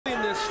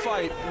this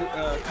fight,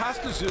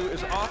 Kostyu Tszyu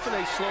is often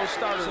a slow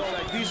starter.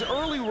 These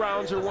early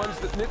rounds are ones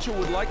that Mitchell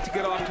would like to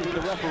get off to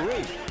the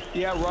referee.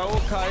 Yeah, Raul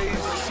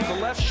Kai's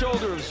the left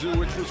shoulder of Tszyu,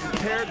 which was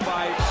repaired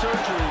by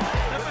surgery.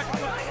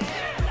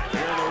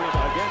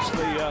 Against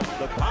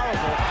the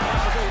powerful.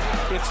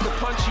 It's the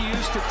punch he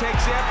used to take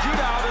Tszya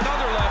out,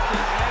 another lefty.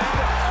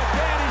 And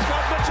again, he's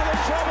got Mitchell in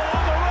trouble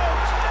on the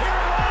ropes. Here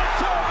in round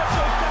two,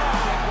 Mitchell's down.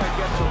 That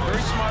gets a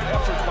very smart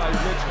effort by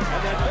Mitchell.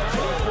 And then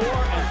Mitchell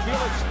 4 and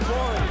Felix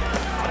Corey.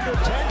 Under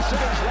 10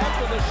 seconds left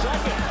in the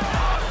second.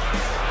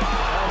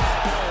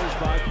 Well,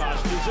 by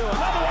Kostyu Tszyu.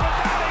 Another one.